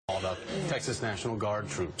Texas National Guard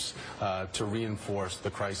troops to reinforce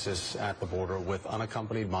the crisis at the border with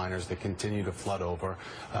unaccompanied minors that continue to flood over.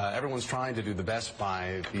 Everyone's trying to do the best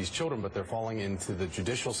by these children, but they're falling into the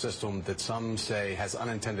judicial system that some say has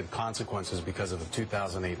unintended consequences because of the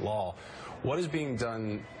 2008 law. What is being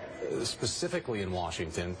done specifically in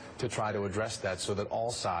Washington to try to address that so that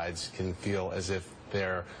all sides can feel as if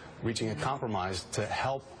they're reaching a compromise to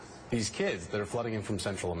help these kids that are flooding in from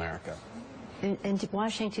Central America? In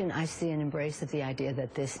Washington, I see an embrace of the idea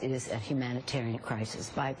that this is a humanitarian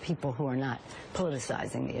crisis by people who are not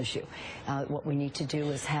politicizing the issue. What we need to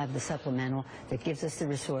do is have the supplemental that gives us the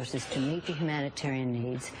resources to meet the humanitarian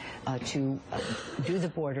needs, to do the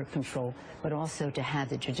border control, but also to have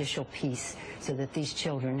the judicial piece so that these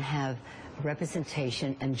children have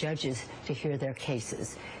representation and judges to hear their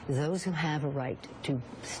cases. Those who have a right to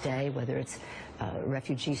stay, whether it's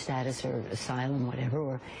refugee status or asylum, whatever,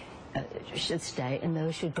 or should stay, and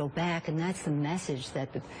those should go back. And that's the message that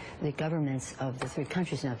the governments of the three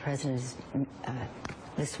countries. Now, the president is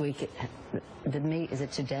this week, is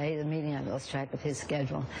it today, the meeting? I lost track of his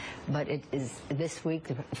schedule. But it is this week,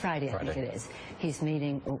 Friday, I think it is. He's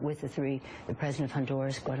meeting with the president of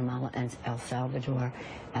Honduras, Guatemala, and El Salvador.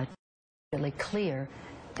 Really clear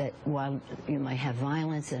that while you might have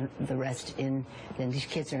violence and the rest then these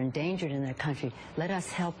kids are endangered in their country, let us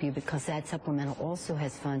help you, because that supplemental also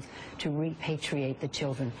has funds to repatriate the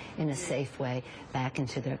children in a safe way back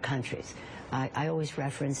into their countries. I always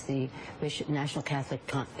reference the National Catholic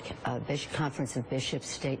Conference of Bishops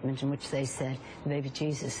statement in which they said baby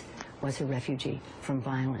Jesus was a refugee from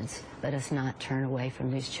violence. Let us not turn away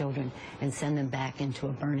from these children and send them back into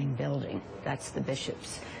a burning building. That's the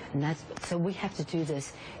bishops. And so we have to do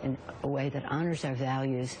this in a way that honors our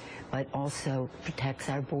values, but also protects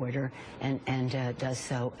our border and does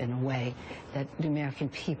so in a way that the American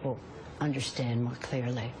people understand more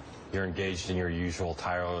clearly. You're engaged in your usual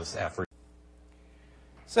tireless effort.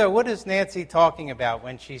 So what is Nancy talking about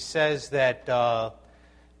when she says that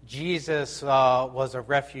Jesus was a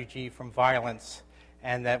refugee from violence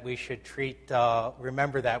and that we should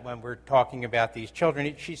remember that when we're talking about these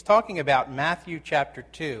children? She's talking about Matthew chapter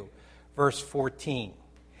 2, verse 14.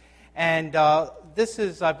 And this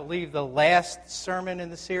is, I believe, the last sermon in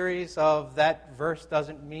the series of that verse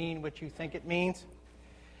doesn't mean what you think it means.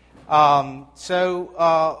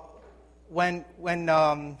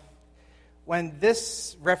 When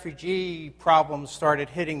this refugee problem started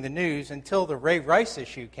hitting the news, until the Ray Rice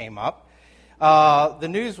issue came up, the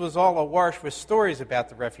news was all awash with stories about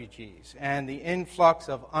the refugees and the influx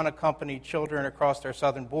of unaccompanied children across our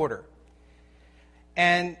southern border.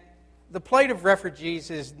 And the plight of refugees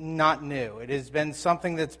is not new. It has been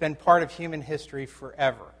something that's been part of human history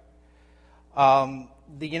forever.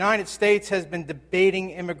 The United States has been debating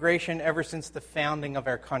immigration ever since the founding of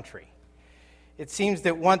our country. It seems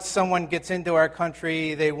that once someone gets into our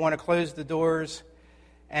country, they want to close the doors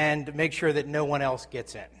and make sure that no one else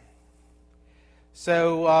gets in.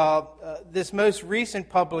 So this most recent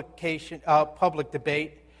public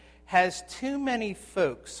debate has too many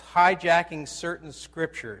folks hijacking certain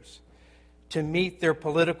scriptures to meet their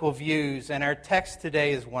political views, and our text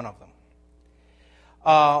today is one of them.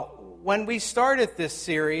 When we started this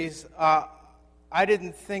series, I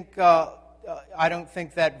don't think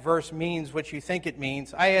that verse means what you think it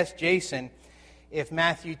means. I asked Jason if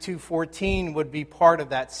Matthew 2:14 would be part of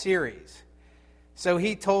that series. So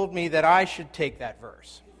he told me that I should take that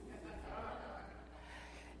verse.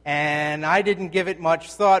 And I didn't give it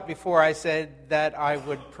much thought before I said that I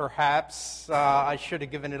would perhaps, I should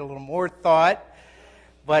have given it a little more thought.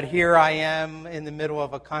 But here I am in the middle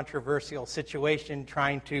of a controversial situation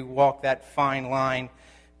trying to walk that fine line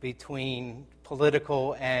between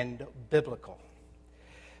political and biblical.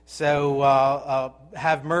 So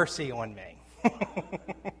have mercy on me.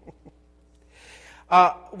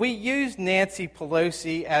 We used Nancy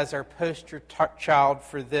Pelosi as our poster child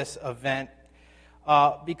for this event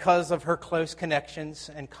because of her close connections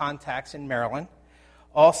and contacts in Maryland.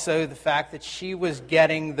 Also, the fact that she was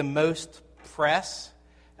getting the most press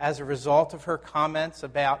as a result of her comments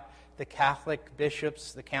about the Catholic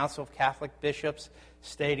bishops, the Council of Catholic Bishops,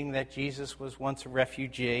 stating that Jesus was once a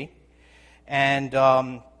refugee. And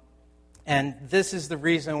this is the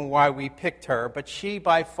reason why we picked her. But she,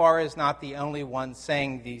 by far, is not the only one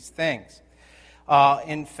saying these things.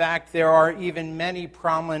 In fact, there are even many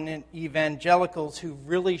prominent evangelicals who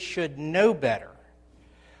really should know better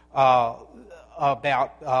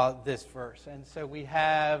about this verse. And so we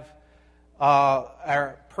have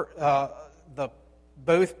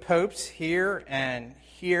both popes here and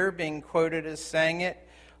here being quoted as saying it.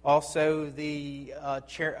 Also, the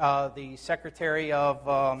Secretary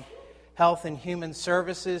of Health and Human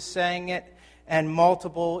Services saying it, and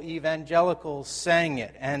multiple evangelicals saying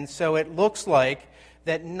it. And so it looks like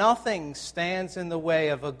that nothing stands in the way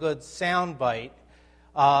of a good soundbite,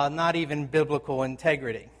 not even biblical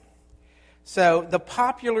integrity. So the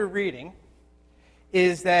popular reading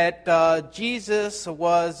is that Jesus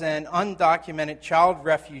was an undocumented child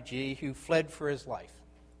refugee who fled for his life.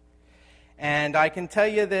 And I can tell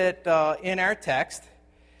you that in our text,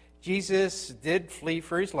 Jesus did flee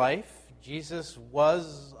for his life. Jesus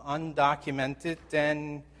was undocumented,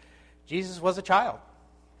 and Jesus was a child.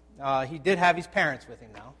 He did have his parents with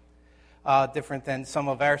him, though, different than some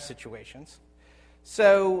of our situations.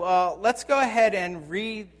 So let's go ahead and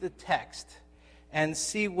read the text and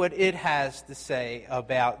see what it has to say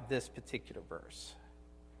about this particular verse.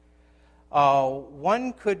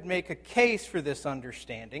 One could make a case for this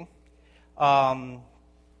understanding. Hold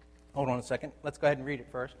on a second. Let's go ahead and read it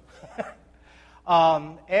first.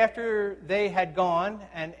 After they had gone,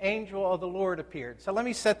 an angel of the Lord appeared. So let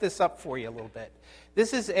me set this up for you a little bit.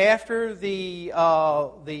 This is after the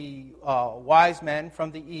wise men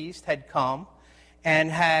from the east had come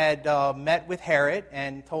and had met with Herod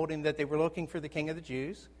and told him that they were looking for the King of the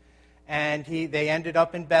Jews. And they ended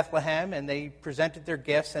up in Bethlehem, and they presented their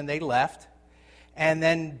gifts, and they left. And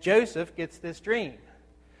then Joseph gets this dream.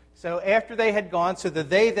 So after they had gone, so the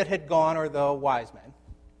they that had gone are the wise men,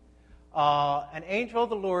 an angel of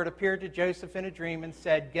the Lord appeared to Joseph in a dream and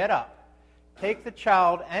said, "Get up, take the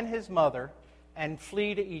child and his mother, and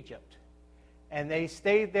flee to Egypt." And they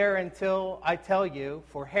stayed there until I tell you,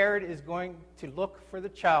 for Herod is going to look for the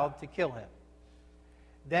child to kill him.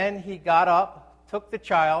 Then he got up, took the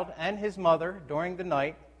child and his mother during the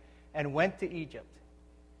night, and went to Egypt.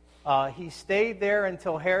 He stayed there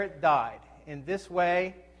until Herod died. In this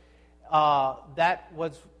way,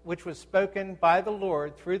 which was spoken by the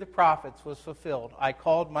Lord through the prophets was fulfilled. I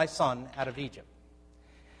called my son out of Egypt.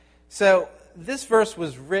 So this verse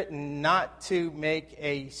was written not to make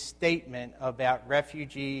a statement about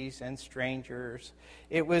refugees and strangers.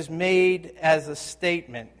 It was made as a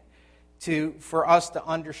statement for us to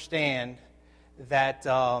understand that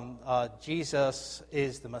Jesus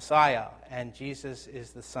is the Messiah and Jesus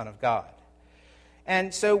is the Son of God.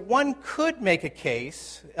 And so one could make a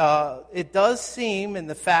case. It does seem in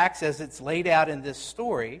the facts as it's laid out in this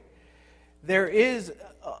story, there is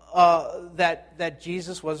that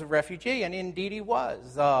Jesus was a refugee, and indeed he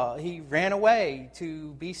was. He ran away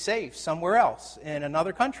to be safe somewhere else in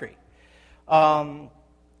another country. The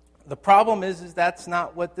problem is that's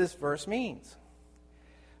not what this verse means.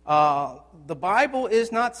 The Bible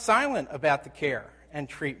is not silent about the care and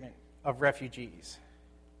treatment of refugees.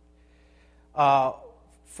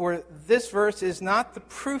 For this verse is not the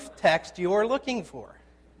proof text you're looking for.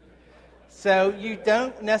 So you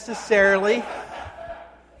don't necessarily,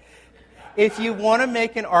 if you want to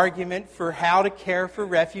make an argument for how to care for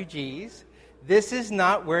refugees, this is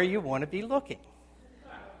not where you want to be looking.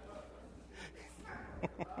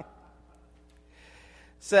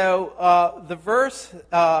 So the verse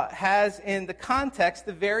has in the context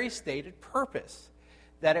the very stated purpose,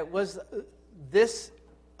 that it was this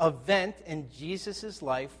event in Jesus'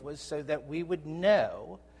 life was so that we would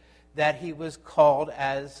know that he was called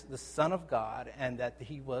as the Son of God and that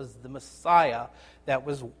he was the Messiah that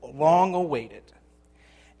was long awaited.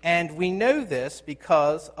 And we know this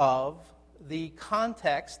because of the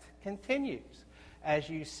context continues. As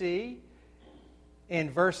you see in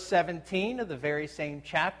verse 17 of the very same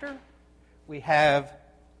chapter, we have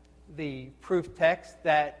the proof text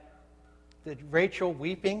that Rachel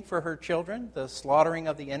weeping for her children, the slaughtering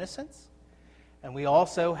of the innocents. And we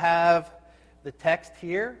also have the text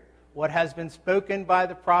here, what has been spoken by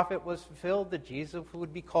the prophet was fulfilled, that Jesus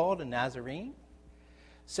would be called a Nazarene.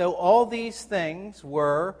 So all these things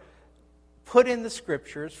were put in the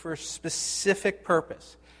scriptures for a specific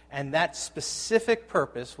purpose. And that specific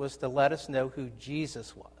purpose was to let us know who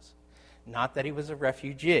Jesus was, not that he was a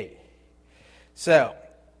refugee. So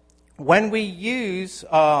when we use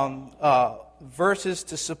verses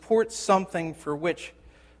to support something for which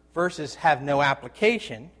verses have no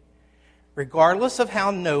application, regardless of how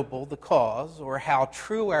noble the cause or how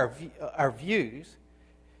true our views,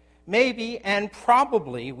 maybe and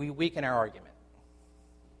probably we weaken our argument.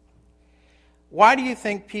 Why do you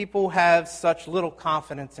think people have such little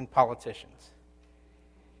confidence in politicians?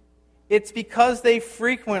 It's because they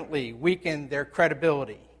frequently weaken their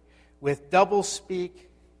credibility with doublespeak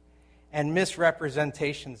and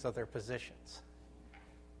misrepresentations of their positions.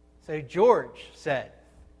 So George said,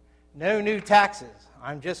 "No new taxes.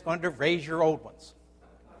 I'm just going to raise your old ones."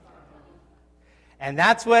 And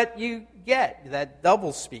that's what you get, that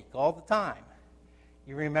doublespeak all the time.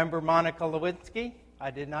 You remember Monica Lewinsky?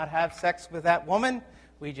 I did not have sex with that woman.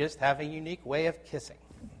 We just have a unique way of kissing.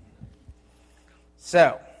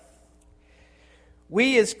 So,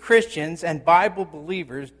 we as Christians and Bible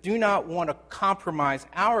believers do not want to compromise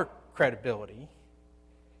our credibility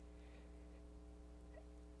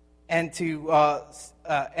and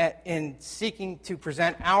in seeking to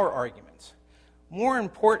present our arguments. More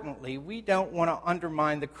importantly, we don't want to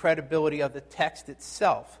undermine the credibility of the text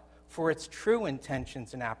itself for its true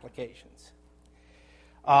intentions and applications.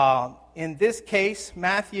 In this case,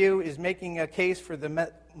 Matthew is making a case for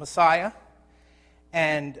the Messiah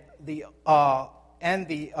and the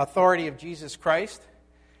authority of Jesus Christ,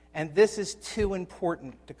 and this is too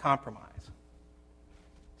important to compromise.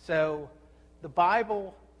 So, the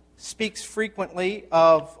Bible speaks frequently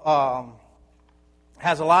of,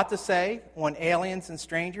 has a lot to say on aliens and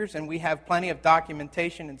strangers, and we have plenty of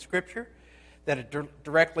documentation in Scripture that it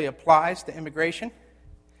directly applies to immigration.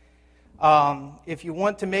 If you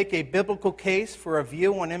want to make a biblical case for a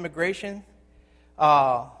view on immigration,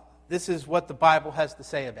 this is what the Bible has to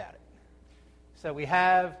say about it. So we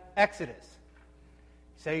have Exodus.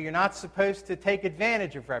 So you're not supposed to take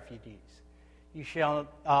advantage of refugees. You shall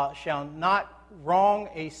not wrong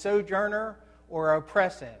a sojourner or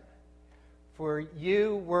oppress him. For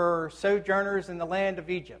you were sojourners in the land of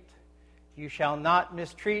Egypt. You shall not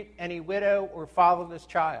mistreat any widow or fatherless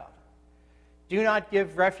child. Do not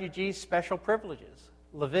give refugees special privileges.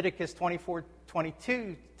 Leviticus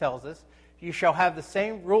 24:22 tells us, you shall have the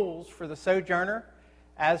same rules for the sojourner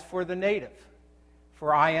as for the native,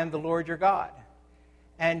 for I am the Lord your God.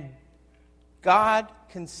 And God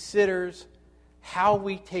considers how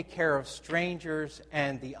we take care of strangers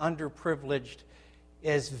and the underprivileged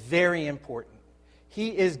is very important.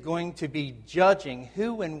 He is going to be judging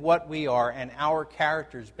who and what we are and our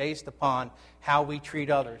characters based upon how we treat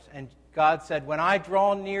others. And God said, when I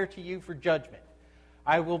draw near to you for judgment,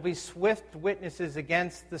 I will be swift witnesses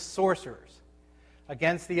against the sorcerers,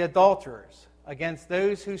 against the adulterers, against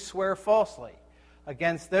those who swear falsely,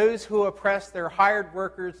 against those who oppress their hired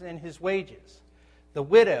workers in his wages, the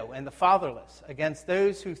widow and the fatherless, against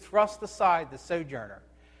those who thrust aside the sojourner,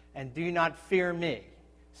 and do not fear me,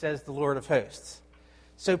 says the Lord of hosts.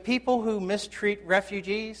 So people who mistreat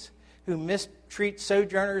refugees, who mistreat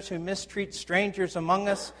sojourners, who mistreat strangers among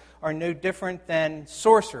us are no different than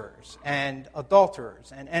sorcerers and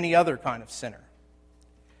adulterers and any other kind of sinner.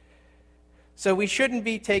 So we shouldn't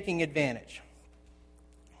be taking advantage.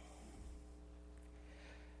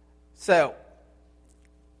 So,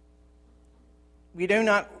 we do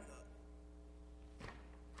not...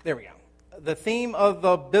 There we go. The theme of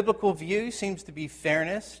the biblical view seems to be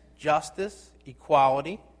fairness, justice,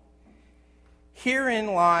 equality.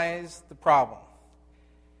 Herein lies the problem.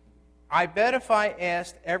 I bet if I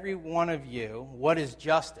asked every one of you what is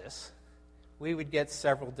justice, we would get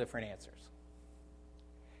several different answers.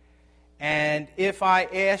 And if I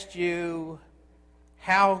asked you,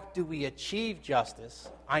 how do we achieve justice,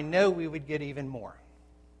 I know we would get even more.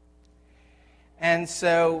 And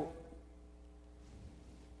so,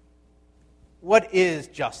 what is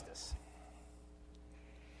justice?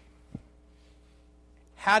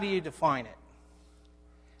 How do you define it?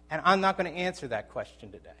 And I'm not going to answer that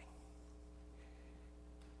question today.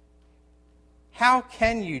 How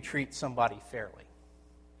can you treat somebody fairly?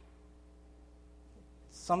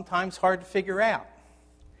 Sometimes hard to figure out.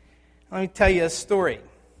 Let me tell you a story.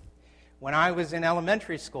 When I was in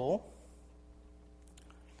elementary school,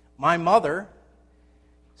 my mother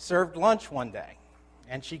served lunch one day,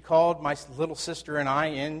 and she called my little sister and I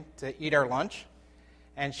in to eat our lunch,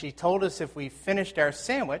 and she told us if we finished our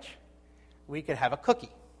sandwich, we could have a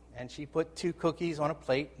cookie. And she put 2 cookies on a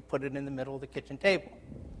plate and put it in the middle of the kitchen table.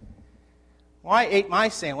 Well, I ate my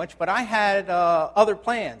sandwich, but I had other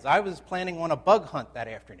plans. I was planning on a bug hunt that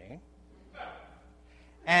afternoon.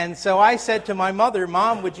 And so I said to my mother,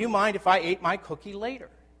 Mom, would you mind if I ate my cookie later?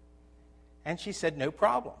 And she said, no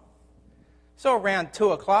problem. So around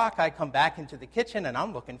 2 o'clock, I come back into the kitchen, and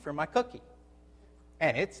I'm looking for my cookie.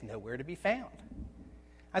 And it's nowhere to be found.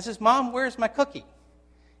 I says, Mom, where's my cookie?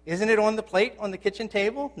 Isn't it on the plate on the kitchen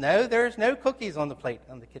table? No, there's no cookies on the plate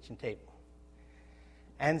on the kitchen table.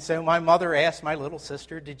 And so my mother asked my little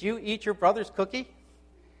sister, did you eat your brother's cookie?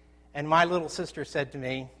 And my little sister said to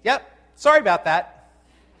me, yep, sorry about that.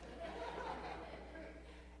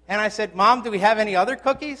 And I said, Mom, do we have any other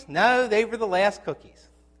cookies? No, they were the last cookies.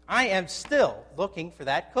 I am still looking for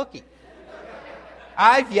that cookie.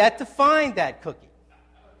 I've yet to find that cookie.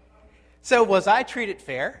 So was I treated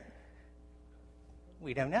fair?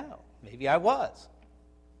 We don't know. Maybe I was.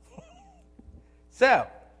 So,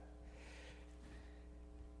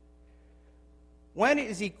 When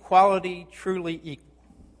is equality truly equal?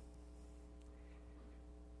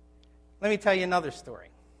 Let me tell you another story.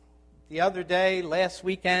 The other day, last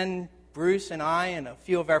weekend, Bruce and I and a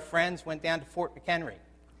few of our friends went down to Fort McHenry.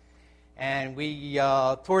 And we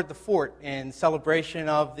toured the fort in celebration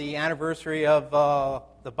of the anniversary of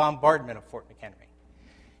the bombardment of Fort McHenry.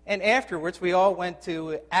 And afterwards, we all went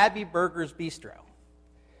to Abbey Burger's Bistro,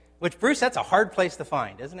 which, Bruce, that's a hard place to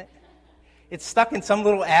find, isn't it? It's stuck in some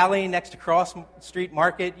little alley next to Cross Street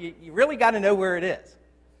Market. You really got to know where it is.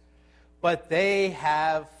 But they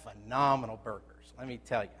have phenomenal burgers, let me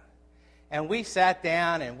tell you. And we sat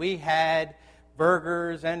down and we had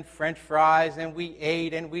burgers and French fries, and we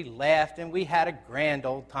ate and we laughed and we had a grand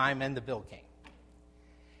old time, and the bill came.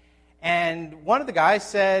 And one of the guys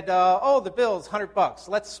said, the bill's $100.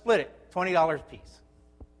 Let's split it, $20 a piece.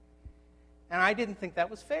 And I didn't think that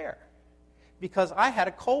was fair because I had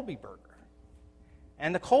a Colby burger.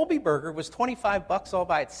 And the Colby burger was $25 all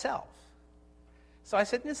by itself. So I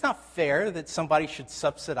said, it's not fair that somebody should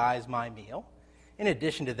subsidize my meal. In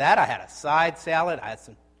addition to that, I had a side salad, I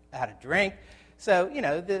had a drink. So,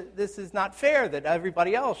 this is not fair that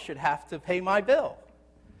everybody else should have to pay my bill.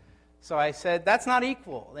 So I said, that's not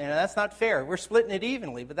equal. That's not fair. We're splitting it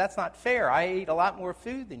evenly, but that's not fair. I ate a lot more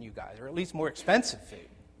food than you guys, or at least more expensive food.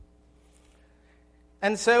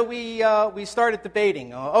 And so we started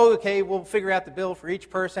debating. Okay, we'll figure out the bill for each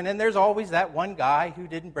person. And there's always that one guy who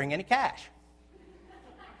didn't bring any cash.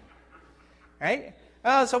 Right?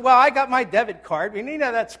 I got my debit card.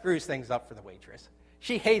 That screws things up for the waitress.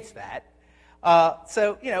 She hates that.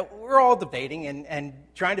 We're all debating and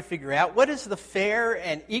trying to figure out what is the fair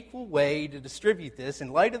and equal way to distribute this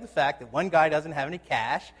in light of the fact that one guy doesn't have any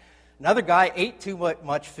cash, another guy ate too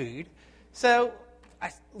much food. So,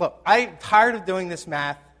 I'm tired of doing this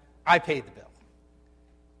math. I paid the bill.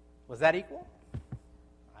 Was that equal?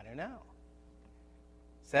 I don't know.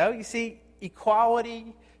 So, you see,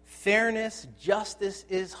 equality, fairness, justice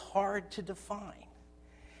is hard to define.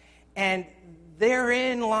 And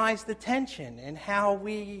therein lies the tension in how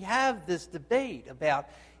we have this debate about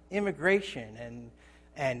immigration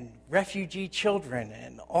and refugee children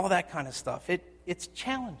and all that kind of stuff. It's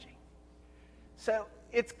challenging. So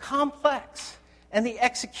it's complex. And the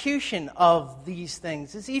execution of these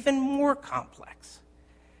things is even more complex.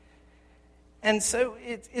 And so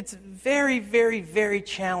it's very, very, very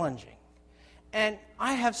challenging. And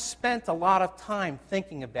I have spent a lot of time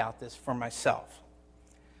thinking about this for myself.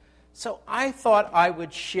 So I thought I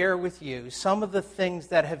would share with you some of the things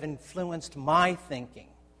that have influenced my thinking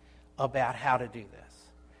about how to do this,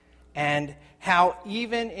 and how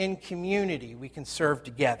even in community we can serve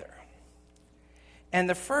together. And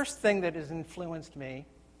the first thing that has influenced me,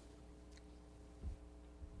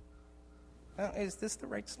 is this the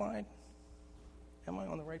right slide? Am I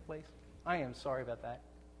on the right place? I am sorry about that.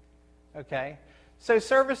 Okay, so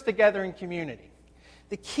service together in community.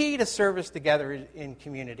 The key to service together in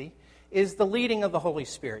community is the leading of the Holy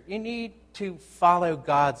Spirit. You need to follow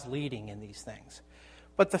God's leading in these things.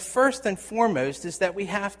 But the first and foremost is that we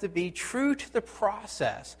have to be true to the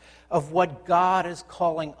process of what God is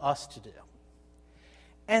calling us to do.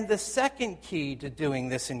 And the second key to doing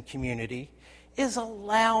this in community is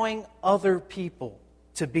allowing other people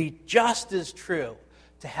to be just as true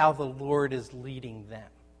to how the Lord is leading them.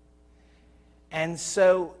 And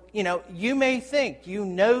so, you may think you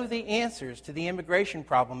know the answers to the immigration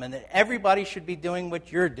problem and that everybody should be doing what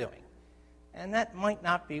you're doing. And that might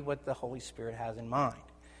not be what the Holy Spirit has in mind.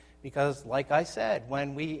 Because, like I said,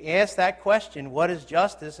 when we ask that question, what is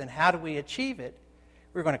justice and how do we achieve it,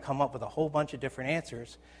 we're going to come up with a whole bunch of different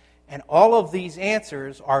answers. And all of these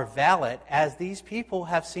answers are valid as these people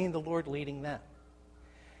have seen the Lord leading them.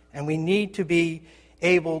 And we need to be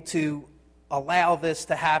able to allow this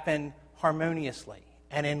to happen harmoniously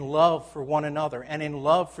and in love for one another and in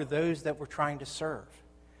love for those that we're trying to serve.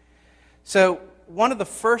 So one of the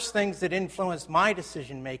first things that influenced my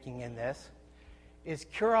decision-making in this is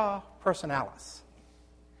cura personalis.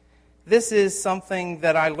 This is something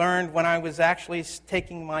that I learned when I was actually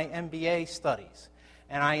taking my MBA studies.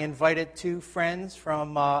 And I invited two friends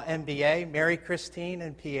from MBA, Mary Christine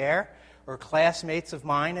and Pierre, were classmates of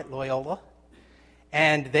mine at Loyola.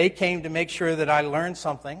 And they came to make sure that I learned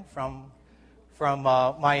something from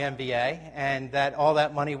my MBA and that all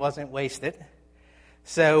that money wasn't wasted.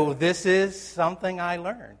 So this is something I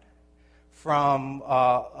learned from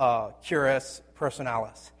curus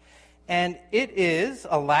personalis. And it is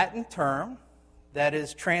a Latin term that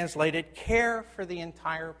is translated care for the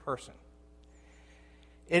entire person.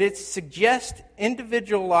 It suggests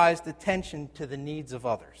individualized attention to the needs of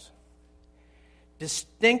others.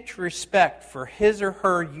 distinct respect for his or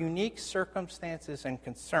her unique circumstances and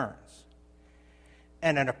concerns,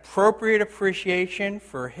 and an appropriate appreciation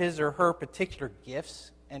for his or her particular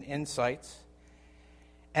gifts and insights,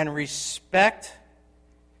 and respect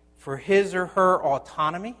for his or her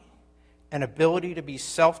autonomy and ability to be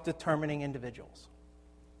self-determining individuals.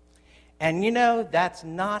 And you know, that's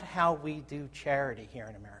not how we do charity here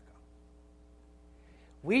in America.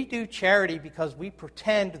 We do charity because we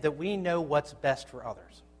pretend that we know what's best for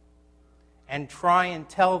others and try and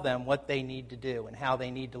tell them what they need to do and how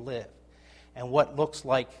they need to live and what looks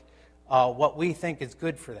like what we think is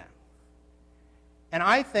good for them. And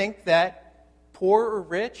I think that poor or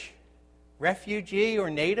rich, refugee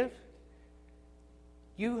or native,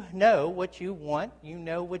 you know what you want, you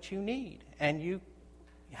know what you need, and you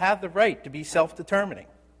have the right to be self-determining.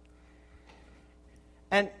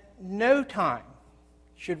 And no time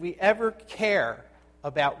should we ever care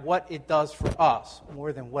about what it does for us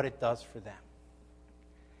more than what it does for them.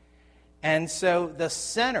 And so the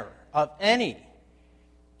center of any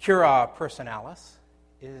cura personalis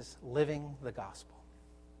is living the gospel.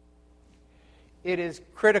 It is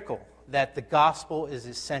critical that the gospel is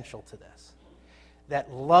essential to this,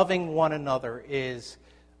 that loving one another is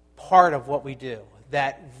part of what we do,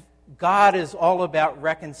 that God is all about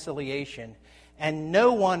reconciliation, and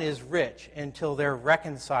no one is rich until they're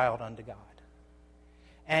reconciled unto God.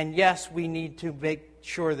 And yes, we need to make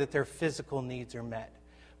sure that their physical needs are met,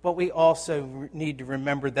 but we also need to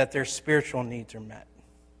remember that their spiritual needs are met.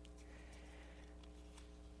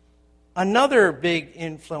 Another big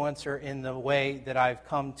influencer in the way that I've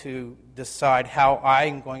come to decide how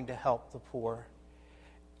I'm going to help the poor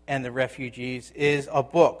and the refugees is a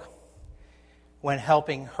book, When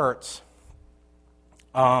Helping Hurts.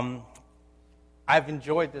 I've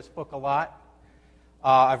enjoyed this book a lot.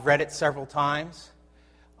 I've read it several times.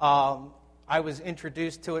 I was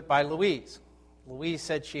introduced to it by Louise. Louise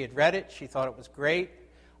said she had read it. She thought it was great.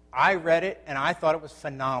 I read it, and I thought it was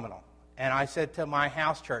phenomenal. And I said to my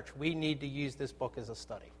house church, we need to use this book as a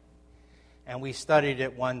study. And we studied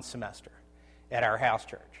it one semester at our house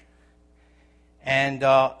church. And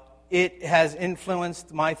it has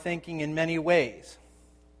influenced my thinking in many ways.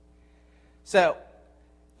 So,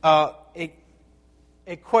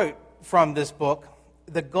 a quote from this book: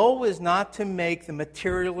 the goal is not to make the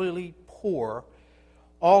materially poor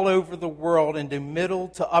all over the world into middle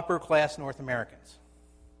to upper class North Americans,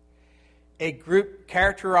 a group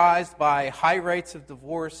characterized by high rates of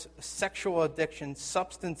divorce, sexual addiction,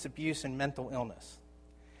 substance abuse, and mental illness.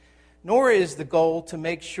 Nor is the goal to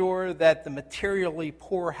make sure that the materially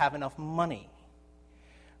poor have enough money.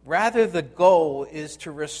 Rather, the goal is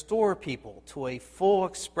to restore people to a full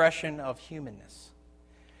expression of humanness.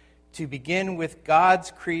 To begin with,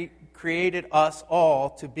 God's created us all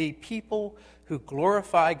to be people who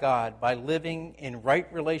glorify God by living in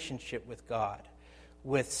right relationship with God,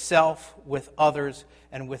 with self, with others,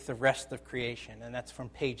 and with the rest of creation. And that's from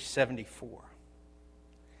page 74.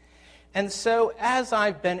 And so, as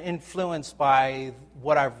I've been influenced by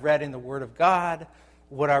what I've read in the Word of God,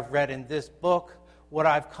 what I've read in this book, what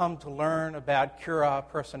I've come to learn about cura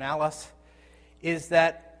personalis, is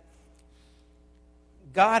that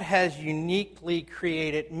God has uniquely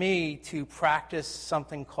created me to practice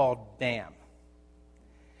something called BAM.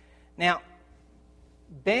 Now,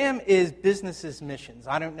 BAM is business as missions.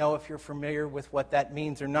 I don't know if you're familiar with what that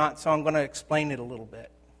means or not, so I'm going to explain it a little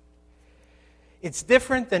bit. It's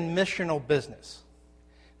different than missional business.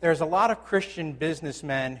 There's a lot of Christian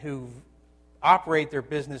businessmen who operate their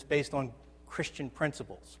business based on Christian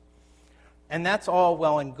principles. And that's all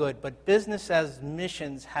well and good, but business as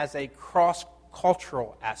missions has a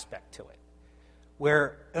cross-cultural aspect to it,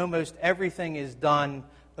 where almost everything is done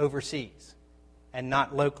overseas and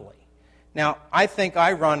not locally. Now, I think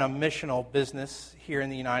I run a missional business here in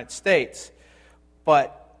the United States,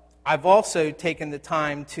 but I've also taken the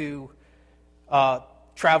time to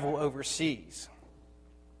travel overseas.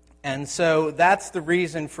 And so that's the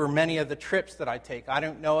reason for many of the trips that I take. I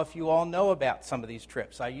don't know if you all know about some of these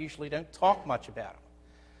trips. I usually don't talk much about them.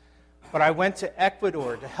 But I went to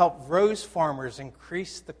Ecuador to help rose farmers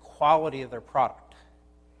increase the quality of their product.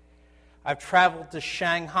 I've traveled to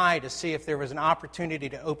Shanghai to see if there was an opportunity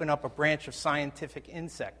to open up a branch of Scientific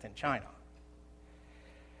Insect in China.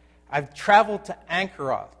 I've traveled to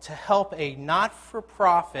Ankara to help a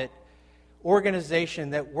not-for-profit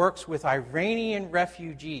organization that works with Iranian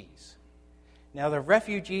refugees. Now, the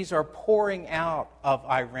refugees are pouring out of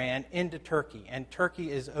Iran into Turkey, and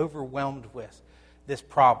Turkey is overwhelmed with this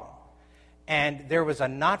problem. And there was a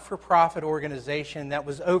not-for-profit organization that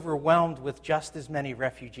was overwhelmed with just as many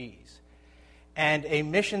refugees. And a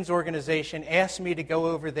missions organization asked me to go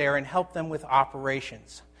over there and help them with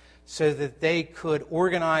operations so that they could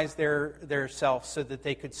organize their self so that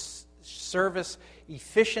they could service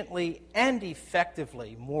efficiently and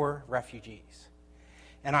effectively more refugees.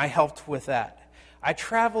 And I helped with that. I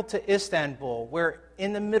traveled to Istanbul, where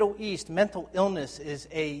in the Middle East, mental illness is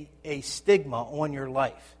a stigma on your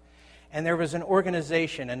life. And there was an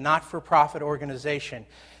organization, a not-for-profit organization,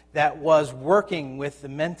 that was working with the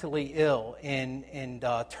mentally ill in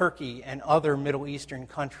Turkey and other Middle Eastern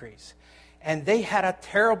countries. And they had a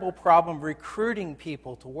terrible problem recruiting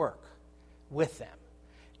people to work with them,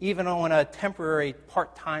 even on a temporary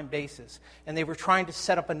part-time basis. And they were trying to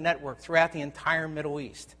set up a network throughout the entire Middle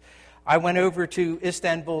East. I went over to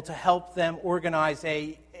Istanbul to help them organize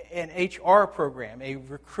an HR program, a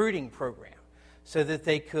recruiting program, so that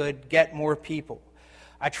they could get more people.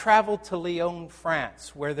 I traveled to Lyon,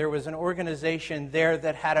 France, where there was an organization there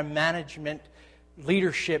that had a management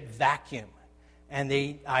leadership vacuum. And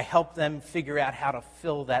I helped them figure out how to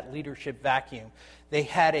fill that leadership vacuum. They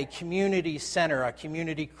had a community center, a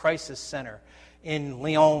community crisis center in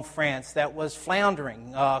Lyon, France, that was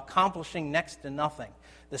floundering, accomplishing next to nothing.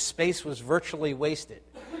 The space was virtually wasted.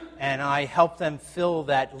 And I helped them fill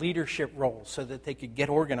that leadership role so that they could get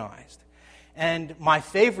organized. And my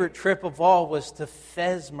favorite trip of all was to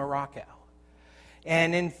Fez, Morocco.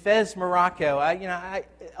 And in Fez, Morocco,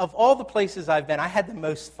 of all the places I've been, I had the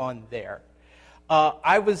most fun there.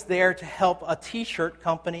 I was there to help a T-shirt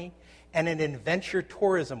company and an adventure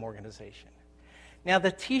tourism organization. Now,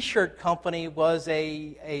 the T-shirt company was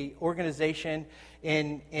a organization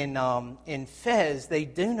in Fez. They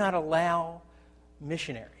do not allow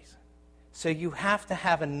missionaries, so you have to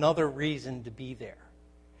have another reason to be there.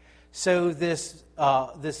 So this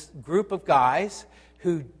group of guys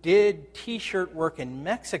who did T-shirt work in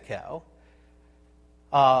Mexico,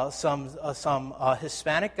 some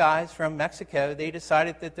Hispanic guys from Mexico, they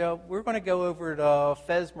decided that we're going to go over to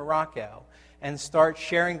Fez, Morocco, and start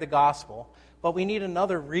sharing the gospel. But we need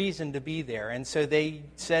another reason to be there. And so they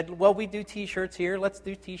said, well, we do T-shirts here, let's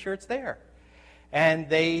do T-shirts there. And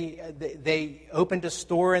they opened a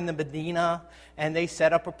store in the Medina, and they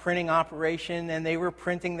set up a printing operation, and they were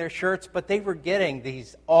printing their shirts, but they were getting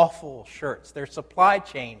these awful shirts. Their supply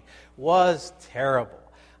chain was terrible.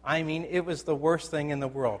 I mean, it was the worst thing in the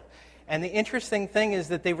world. And the interesting thing is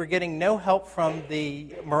that they were getting no help from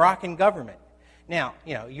the Moroccan government. Now,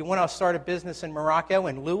 you want to start a business in Morocco,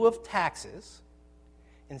 in lieu of taxes,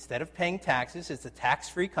 instead of paying taxes, it's a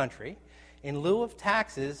tax-free country. In lieu of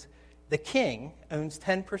taxes, the king owns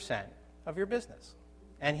 10% of your business.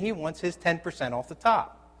 And he wants his 10% off the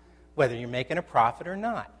top, whether you're making a profit or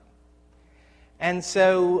not. And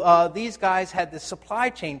so these guys had this supply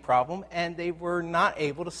chain problem, and they were not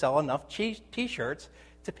able to sell enough T-shirts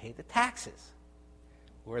to pay the taxes,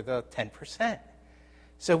 or the 10%.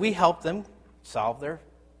 So we helped them solve their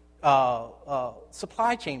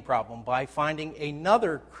supply chain problem by finding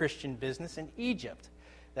another Christian business in Egypt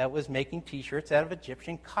that was making T-shirts out of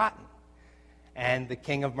Egyptian cotton. And the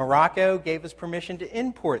king of Morocco gave us permission to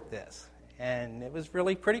import this. And it was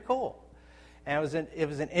really pretty cool. And it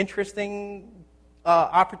was an interesting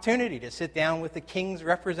opportunity to sit down with the king's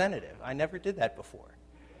representative. I never did that before.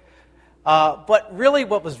 But really,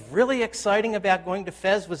 what was really exciting about going to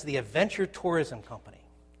Fez was the Adventure Tourism Company.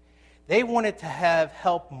 They wanted to have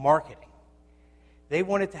help marketing. They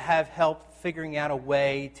wanted to have help figuring out a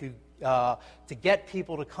way to get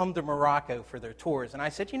people to come to Morocco for their tours. And I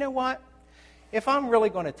said, you know what? If I'm really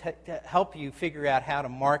going to help you figure out how to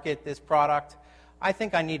market this product, I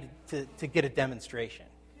think I need to get a demonstration.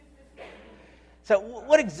 So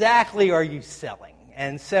what exactly are you selling?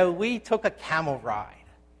 And so we took a camel ride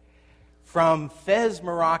from Fez,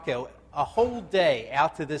 Morocco, a whole day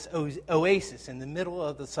out to this oasis in the middle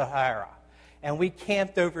of the Sahara. And we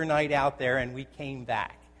camped overnight out there, and we came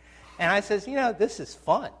back. And I says, this is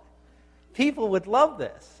fun. People would love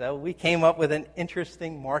this. So we came up with an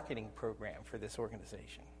interesting marketing program for this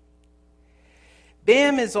organization.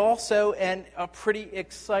 BAM is also a pretty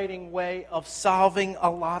exciting way of solving a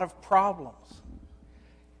lot of problems.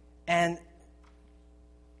 And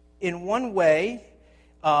in one way,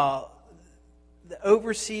 the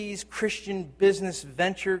overseas Christian business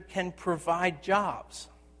venture can provide jobs.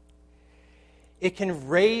 It can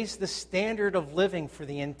raise the standard of living for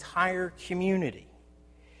the entire community.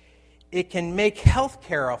 It can make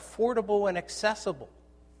healthcare affordable and accessible.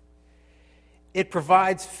 It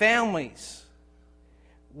provides families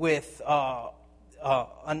with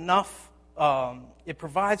enough. It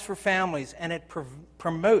provides for families, and it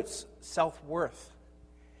promotes self-worth.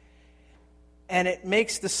 And it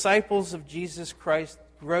makes disciples of Jesus Christ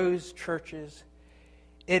grows churches.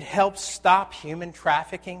 It helps stop human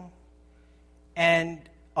trafficking and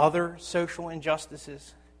other social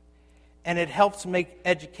injustices. And it helps make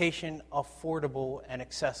education affordable and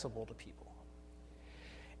accessible to people.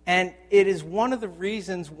 And it is one of the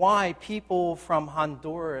reasons why people from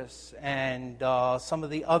Honduras and some of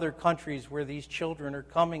the other countries where these children are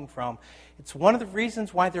coming from, it's one of the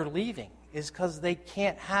reasons why they're leaving, is because they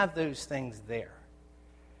can't have those things there.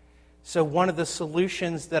 So one of the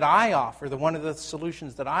solutions that I offer, one of the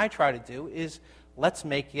solutions that I try to do is let's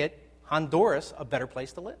make Honduras a better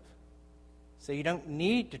place to live. So you don't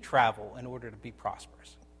need to travel in order to be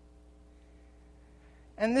prosperous.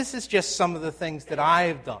 And this is just some of the things that I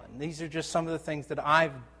have done. These are just some of the things that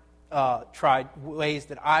I've tried, ways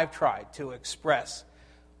that I've tried to express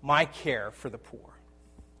my care for the poor.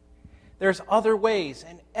 There's other ways,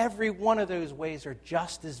 and every one of those ways are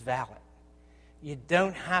just as valid. You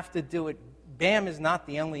don't have to do it. BAM is not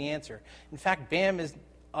the only answer. In fact, BAM is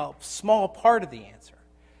a small part of the answer.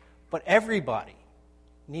 But everybody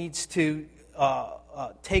needs to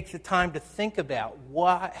take the time to think about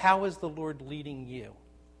how is the Lord leading you.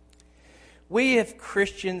 We, as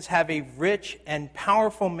Christians, have a rich and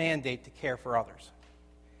powerful mandate to care for others,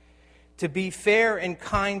 to be fair and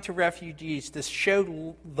kind to refugees, to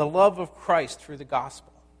show the love of Christ through the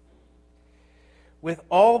gospel. With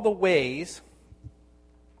all of the ways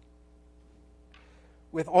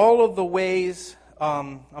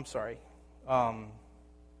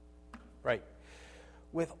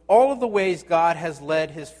God has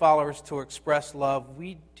led his followers to express love,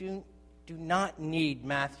 we do not need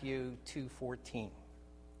Matthew 2:14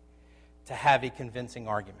 to have a convincing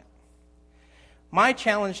argument. My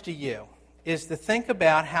challenge to you is to think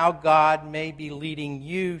about how God may be leading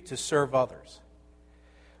you to serve others,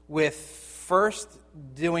 with first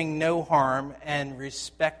doing no harm and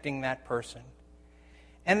respecting that person.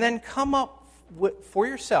 And then come up with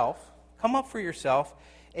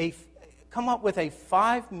a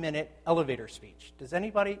 5-minute elevator speech.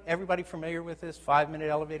 Everybody familiar with this 5-minute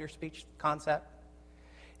elevator speech concept?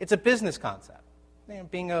 It's a business concept.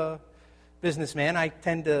 Being a businessman, I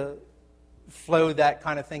tend to flow that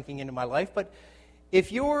kind of thinking into my life. But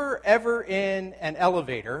if you're ever in an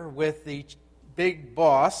elevator with the big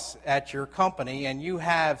boss at your company and you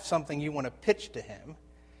have something you want to pitch to him,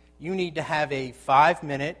 you need to have a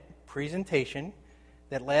 5-minute presentation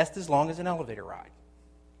that lasts as long as an elevator ride.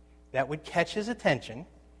 That would catch his attention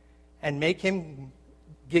and make him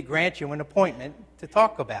grant you an appointment to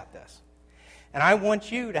talk about this. And I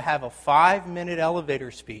want you to have a 5-minute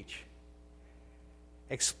elevator speech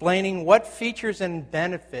explaining what features and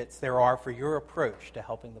benefits there are for your approach to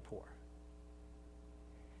helping the poor.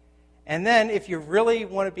 And then, if you really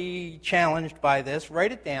want to be challenged by this,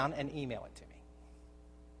 write it down and email it to me.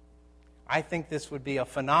 I think this would be a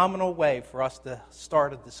phenomenal way for us to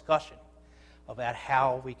start a discussion about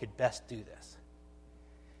how we could best do this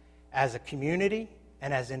as a community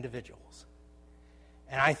and as individuals.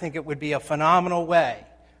 And I think it would be a phenomenal way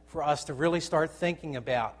for us to really start thinking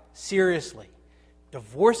about, seriously,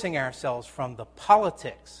 divorcing ourselves from the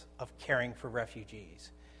politics of caring for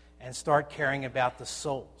refugees and start caring about the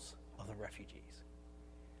souls of the refugees.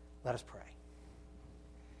 Let us pray.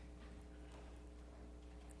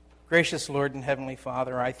 Gracious Lord and Heavenly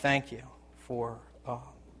Father, I thank you for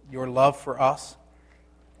your love for us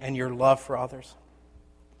and your love for others.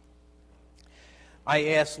 I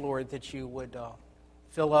ask, Lord, that you would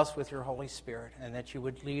fill us with your Holy Spirit and that you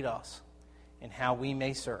would lead us in how we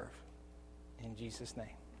may serve. In Jesus' name.